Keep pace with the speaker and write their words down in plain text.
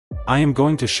I am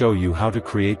going to show you how to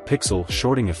create pixel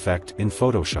shorting effect in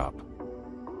Photoshop.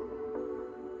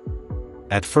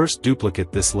 At first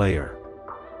duplicate this layer.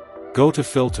 Go to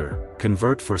Filter,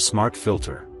 Convert for Smart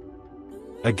Filter.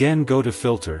 Again go to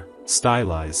Filter,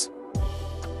 Stylize,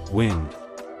 Wind.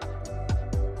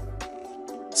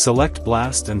 Select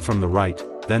Blast and from the right,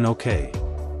 then OK.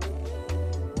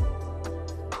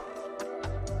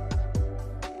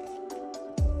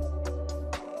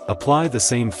 Apply the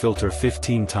same filter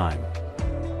 15 times.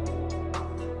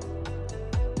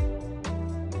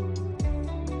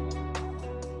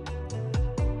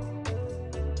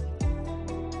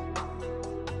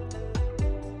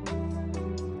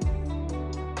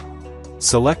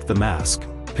 Select the mask,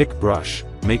 pick brush,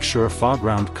 make sure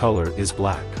foreground color is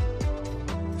black.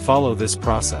 Follow this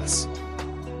process.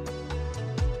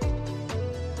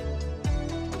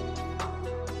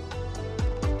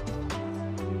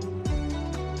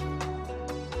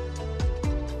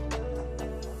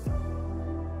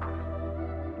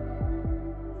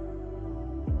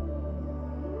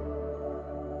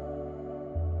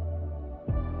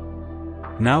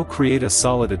 Now create a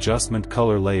solid adjustment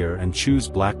color layer and choose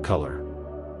black color.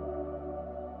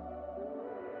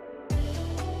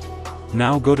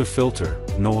 Now go to Filter,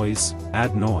 Noise,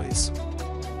 add noise.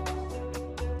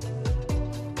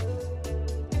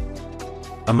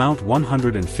 Amount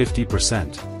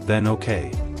 150%, then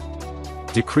OK.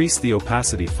 Decrease the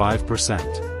opacity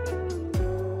 5%.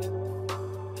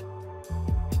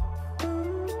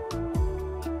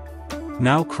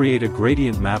 Now create a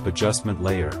gradient map adjustment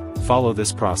layer, follow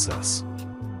this process.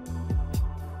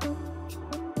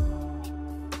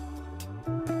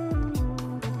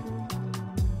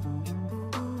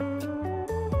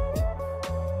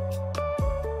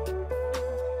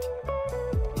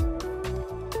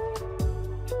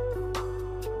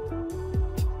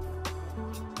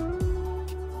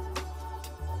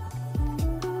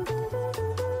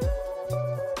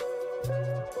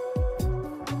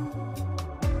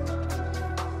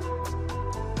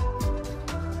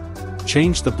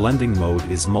 Change the blending mode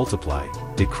is multiply,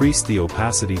 decrease the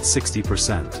opacity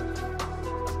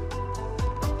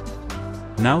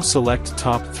 60%. Now select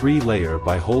top 3 layer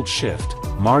by hold Shift,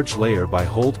 merge layer by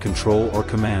hold Ctrl or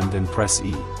Command and press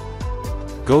E.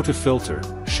 Go to Filter,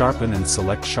 Sharpen and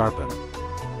select Sharpen.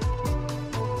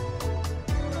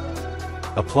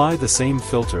 Apply the same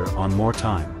filter on more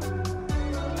time.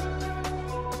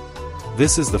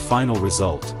 This is the final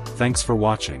result. Thanks for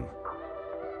watching.